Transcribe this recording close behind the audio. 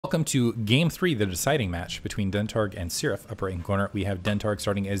Welcome to Game 3, the deciding match between Dentarg and Sirref. Upper right-hand corner, we have Dentarg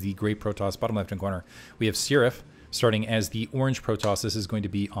starting as the gray Protoss. Bottom left-hand corner, we have Sirref starting as the orange Protoss. This is going to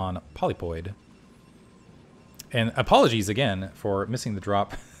be on Polypoid. And apologies again for missing the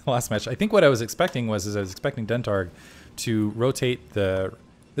drop last match. I think what I was expecting was I was expecting Dentarg to rotate the...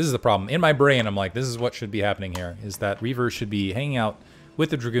 This is the problem. In my brain, I'm like, this is what should be happening here, is that Reaver should be hanging out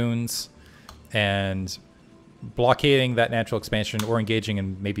with the Dragoons and blockading that natural expansion or engaging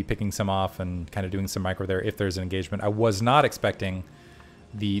and maybe picking some off and kind of doing some micro there if there's an engagement. I was not expecting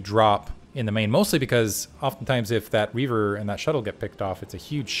the drop in the main, mostly because oftentimes if that Reaver and that shuttle get picked off, it's a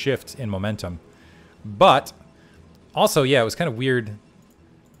huge shift in momentum. But also, yeah, it was kind of weird.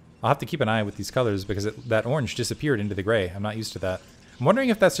 I'll have to keep an eye with these colors because that orange disappeared into the gray. I'm not used to that. I'm wondering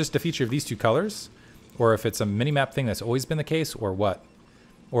if that's just a feature of these two colors or if it's a minimap thing that's always been the case or what.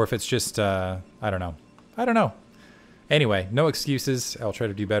 Or if it's just, I don't know. I don't know. Anyway, no excuses. I'll try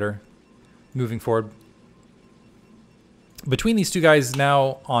to do better moving forward. Between these two guys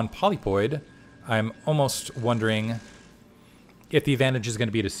now on Polypoid, I'm almost wondering if the advantage is going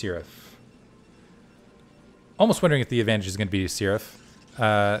to be to Sirref. Almost wondering if the advantage is going to be to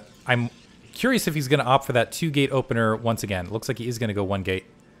Sirref. I'm curious if he's going to opt for that 2-gate opener once again. It looks like he is going to go 1 gate.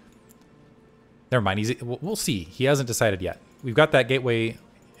 Never mind. We'll see. He hasn't decided yet. We've got that gateway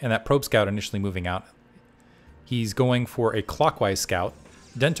and that probe scout initially moving out. He's going for a clockwise scout.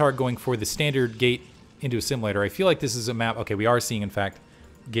 Dentarg going for the standard gate into a simulator. I feel like this is a map. Okay, we are seeing, in fact,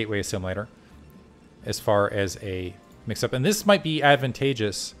 gateway assimilator as far as a mix-up. And this might be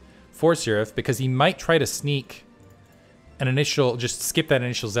advantageous for Sirref because he might try to sneak an initial, just skip that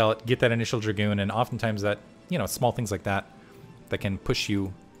initial zealot, get that initial dragoon, and oftentimes that, you know, small things like that that can push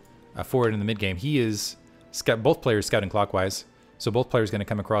you forward in the mid-game. He is, both players scouting clockwise, so both players going to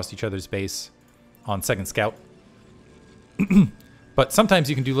come across each other's base on second scout. But sometimes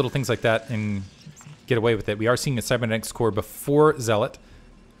you can do little things like that and get away with it. We are seeing a cybernetics core before Zealot.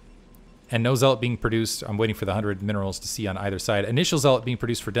 And no Zealot being produced. I'm waiting for the 100 minerals to see on either side. Initial Zealot being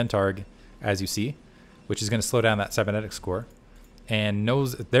produced for Dentarg, as you see, which is going to slow down that cybernetics core. And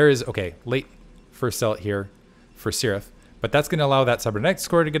there is, okay, late first Zealot here for Sirref. But that's going to allow that cybernetics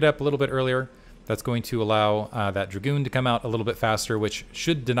core to get up a little bit earlier. That's going to allow that Dragoon to come out a little bit faster, which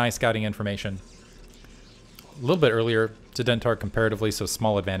should deny scouting information a little bit earlier to Dentarg comparatively, so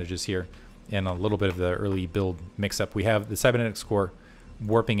small advantages here and a little bit of the early build mix-up. We have the cybernetics core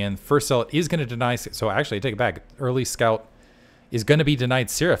warping in. First Zealot is going to deny, so actually I take it back. Early scout is going to be denied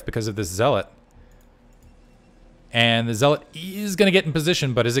Sirref because of this Zealot. And the Zealot is going to get in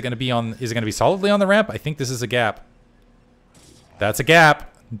position, but is it going to be solidly on the ramp? I think this is a gap. That's a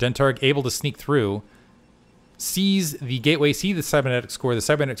gap. Dentarg able to sneak through. Sees the gateway, see the cybernetics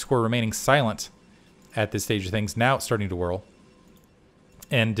core remaining silent at this stage of things. Now it's starting to whirl.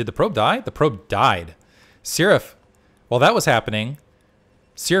 And did the probe die? The probe died. Sirref, while that was happening,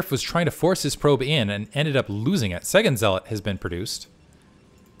 Sirref was trying to force his probe in and ended up losing it. Second Zealot has been produced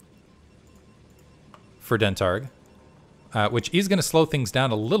for Dentarg, which is going to slow things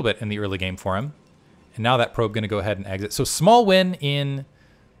down a little bit in the early game for him. And now that probe going to go ahead and exit. So small win in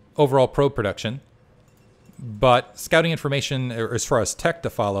overall probe production, but scouting information, or as far as tech to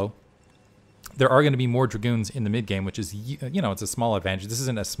follow, there are going to be more Dragoons in the mid-game, which is, you know, it's a small advantage. This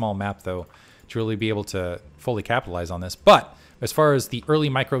isn't a small map, though, to really be able to fully capitalize on this. But as far as the early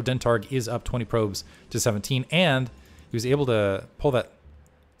micro, Dentarg is up 20 probes to 17, and he was able to pull that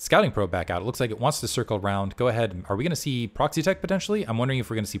scouting probe back out. It looks like it wants to circle around. Go ahead. Are we going to see proxy tech potentially? I'm wondering if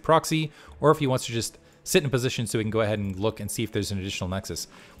we're going to see proxy, or if he wants to just sit in position so we can go ahead and look and see if there's an additional nexus.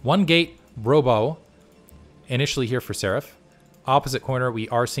 1 gate robo initially here for Sirref. Opposite corner, we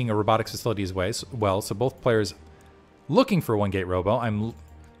are seeing a robotics facility as well, so both players looking for 1 gate robo.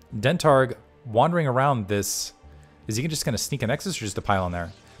 Dentarg wandering around this. Is he just going to sneak a nexus or just a pylon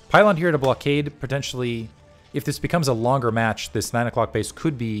there? Pylon here to blockade, potentially. If this becomes a longer match, this 9 o'clock base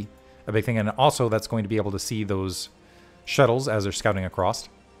could be a big thing, and also that's going to be able to see those shuttles as they're scouting across.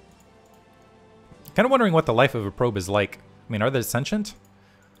 Kind of wondering what the life of a probe is like. I mean, are they sentient?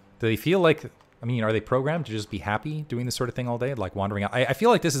 Do they feel like... I mean, are they programmed to just be happy doing this sort of thing all day? Like wandering out? I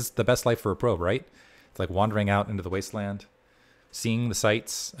feel like this is the best life for a probe, right? It's like wandering out into the wasteland, seeing the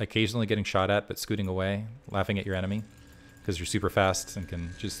sights, occasionally getting shot at, but scooting away, laughing at your enemy because you're super fast and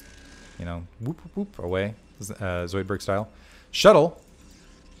can just, you know, whoop, whoop, whoop, away, Zoidberg style. Shuttle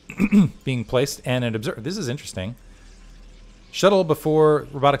being placed and an observer. This is interesting. Shuttle before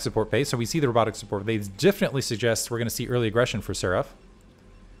robotic support base. So we see the robotic support. They definitely suggest we're going to see early aggression for Sirref.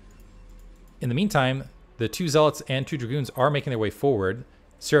 In the meantime, the 2 Zealots and 2 Dragoons are making their way forward.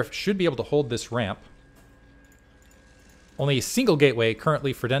 Sirref should be able to hold this ramp. Only a single gateway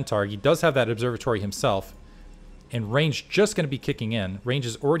currently for Dentarg. He does have that observatory himself. And range just going to be kicking in. Range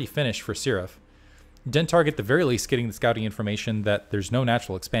is already finished for Sirref. Dentarg at the very least getting the scouting information that there's no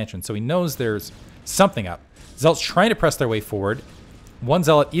natural expansion. So he knows there's something up. Zealots trying to press their way forward. One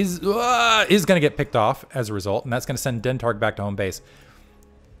Zealot is going to get picked off as a result. And that's going to send Dentarg back to home base.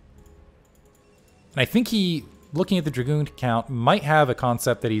 And I think he, looking at the Dragoon count, might have a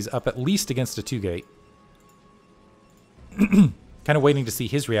concept that he's up at least against a 2-gate. Kind of waiting to see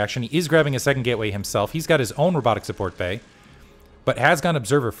his reaction. He is grabbing a second gateway himself. He's got his own robotic support bay, but has gone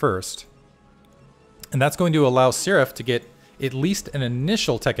Observer first. And that's going to allow Sirref to get at least an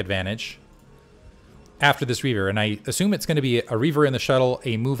initial tech advantage after this Reaver. And I assume it's going to be a Reaver in the shuttle,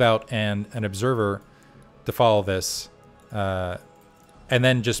 a move out, and an Observer to follow this. And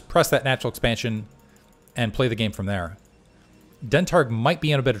then just press that natural expansion and play the game from there. Dentarg might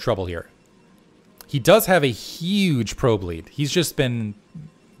be in a bit of trouble here. He does have a huge probe lead. He's just been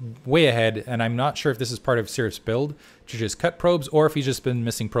way ahead, and I'm not sure if this is part of Sirref's build to just cut probes or if he's just been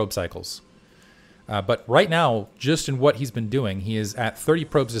missing probe cycles. But right now, just in what he's been doing, he is at 30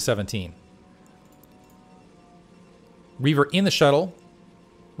 probes to 17. Reaver in the shuttle.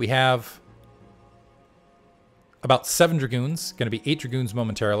 We have about 7 Dragoons. Going to be 8 Dragoons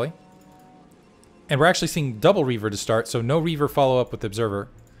momentarily. And we're actually seeing double Reaver to start, so no Reaver follow-up with Observer.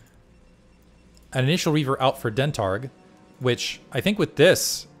 An initial Reaver out for Dentarg, which I think with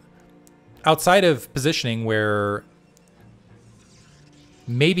this, outside of positioning where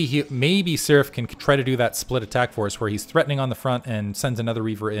maybe Sirref can try to do that split attack force where he's threatening on the front and sends another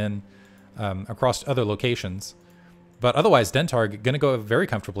Reaver in across other locations. But otherwise, Dentarg going to go very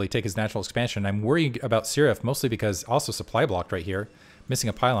comfortably, take his natural expansion. I'm worried about Sirref mostly because also supply blocked right here, missing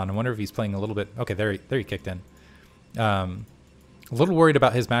a pylon. I wonder if he's playing a little bit. Okay, there he kicked in. A little worried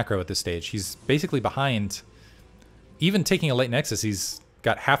about his macro at this stage. He's basically behind. Even taking a late Nexus, he's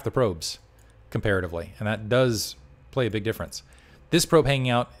got half the probes comparatively, and that does play a big difference. This probe hanging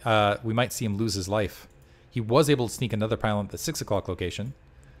out, we might see him lose his life. He was able to sneak another pylon at the 6 o'clock location,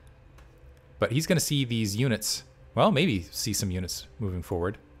 but he's going to see these units, well, maybe see some units moving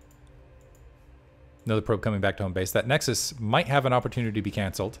forward. Another probe coming back to home base. That Nexus might have an opportunity to be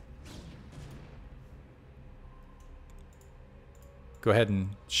canceled. Go ahead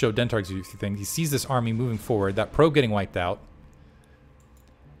and show Dentarg's thing. He sees this army moving forward. That probe getting wiped out.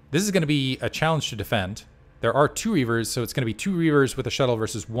 This is going to be a challenge to defend. There are 2 Reavers, so it's going to be 2 Reavers with a shuttle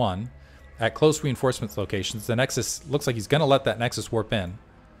versus 1 at close reinforcements locations. The Nexus looks like he's going to let that Nexus warp in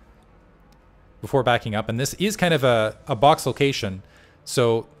before backing up. And this is kind of a box location.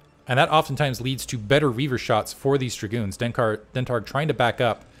 So, and that oftentimes leads to better Reaver shots for these Dragoons. Dentarg trying to back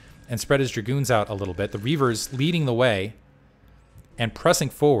up and spread his Dragoons out a little bit. The Reavers leading the way and pressing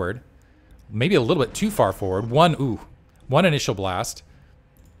forward, maybe a little bit too far forward. One initial blast.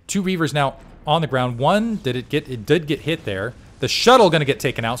 2 Reavers now on the ground. It did get hit there. The shuttle going to get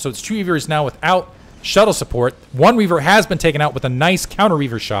taken out, so it's 2 Reavers now without shuttle support. 1 Reaver has been taken out with a nice counter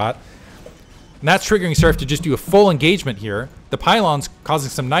Reaver shot. And that's triggering Sirref to just do a full engagement here. The pylons causing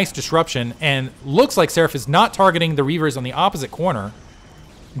some nice disruption, and looks like Sirref is not targeting the Reavers on the opposite corner.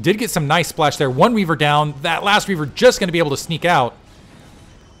 Did get some nice splash there. 1 Reaver down. That last Reaver just going to be able to sneak out.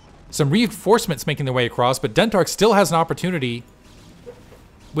 Some reinforcements making their way across, but Dentarg still has an opportunity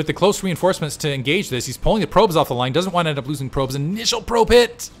with the close reinforcements to engage this. He's pulling the probes off the line. Doesn't want to end up losing probes. Initial probe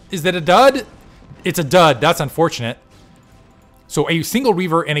hit. Is that a dud? It's a dud. That's unfortunate. So a single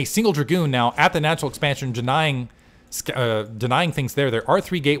Reaver and a single Dragoon now at the natural expansion, denying things there. There are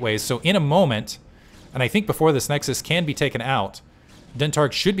 3 gateways, so in a moment, and I think before this Nexus can be taken out,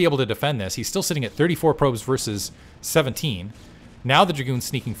 Dentarg should be able to defend this. He's still sitting at 34 probes versus 17. Now the Dragoons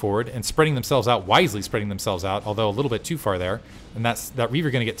sneaking forward and spreading themselves out, wisely spreading themselves out, although a little bit too far there. And that Reaver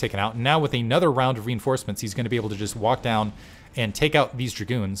going to get taken out. Now with another round of reinforcements, he's going to be able to just walk down and take out these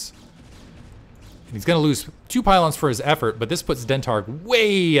Dragoons. And he's going to lose 2 pylons for his effort, but this puts Dentarg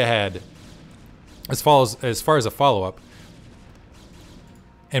way ahead as far as a follow-up.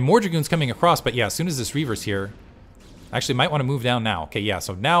 And more Dragoons coming across, but yeah, as soon as this Reaver's here, actually might want to move down now. Okay, yeah,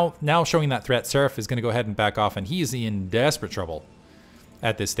 so now showing that threat, Sirref is going to go ahead and back off, and he is in desperate trouble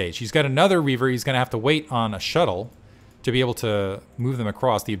at this stage. He's got another Reaver. He's going to have to wait on a shuttle to be able to move them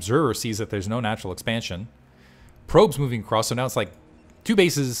across. The Observer sees that there's no natural expansion. Probes moving across, so now it's like 2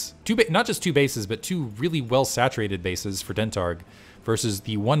 bases, not just 2 bases, but 2 really well-saturated bases for Dentarg versus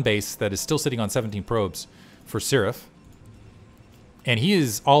the 1 base that is still sitting on 17 probes for Sirref. And he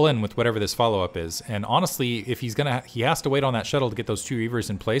is all in with whatever this follow-up is. And honestly, if he has to wait on that shuttle to get those 2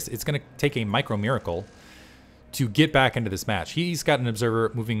 Reavers in place, it's going to take a micro miracle to get back into this match. He's got an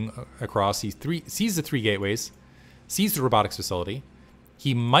Observer moving across. He sees the 3 gateways, sees the robotics facility.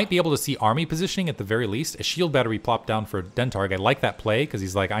 He might be able to see army positioning at the very least. A shield battery plopped down for Dentarg. I like that play because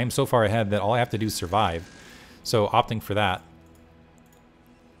he's like, I am so far ahead that all I have to do is survive. So opting for that.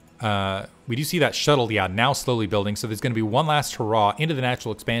 We do see that shuttle, yeah, now slowly building. So there's going to be one last hurrah into the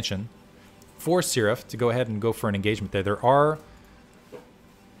natural expansion for Sirref to go ahead and go for an engagement there. There are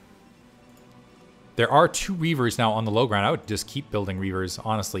 2 Reavers now on the low ground. I would just keep building Reavers,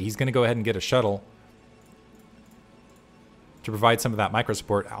 honestly. He's going to go ahead and get a shuttle to provide some of that micro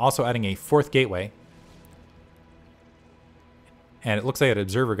support. Also adding a 4th gateway. And it looks like an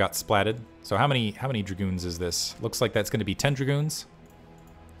observer got splatted. So how many Dragoons is this? Looks like that's going to be 10 Dragoons.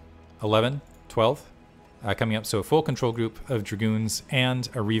 11, 12 coming up. So a full control group of Dragoons and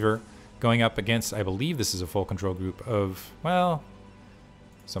a Reaver going up against, I believe this is a full control group of, well,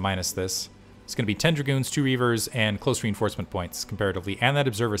 so minus this. It's going to be 10 Dragoons, 2 Reavers, and close reinforcement points comparatively. And that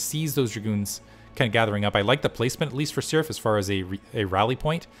observer sees those Dragoons kind of gathering up. I like the placement, at least for Sirref, as far as a rally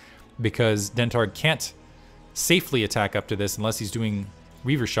point, because Dentarg can't safely attack up to this unless he's doing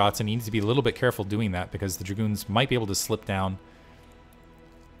Reaver shots, and he needs to be a little bit careful doing that because the Dragoons might be able to slip down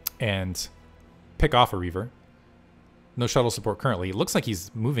and pick off a Reaver. No shuttle support currently. It looks like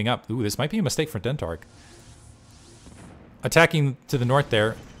he's moving up. Ooh, this might be a mistake for Dentarg. Attacking to the north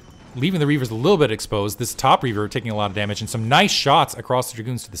there, leaving the Reavers a little bit exposed. This top Reaver taking a lot of damage, and some nice shots across the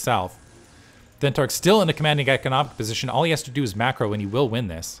Dragoons to the south. Dentarg still in a commanding economic position. All he has to do is macro, and he will win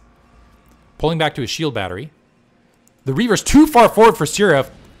this. Pulling back to his shield battery. The Reaver's too far forward for Sirref.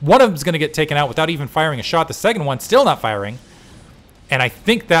 One of them's going to get taken out without even firing a shot. The second one still not firing. And I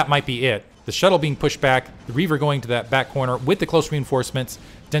think that might be it. The shuttle being pushed back, the Reaver going to that back corner with the close reinforcements.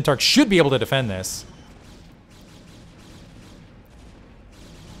 Dentarg should be able to defend this.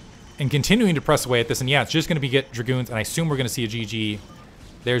 And continuing to press away at this. And yeah, it's just going to be get Dragoons. And I assume we're going to see a GG.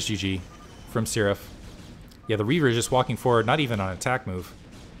 There's GG from Sirref. Yeah, the Reaver is just walking forward, not even on an attack move.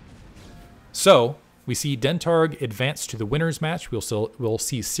 So we see Dentarg advance to the winners match. We'll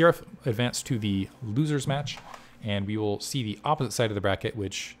see Sirref advance to the losers match. And we will see the opposite side of the bracket,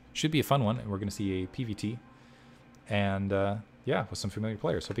 which should be a fun one. And we're going to see a PVT. And yeah, with some familiar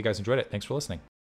players. Hope you guys enjoyed it. Thanks for listening.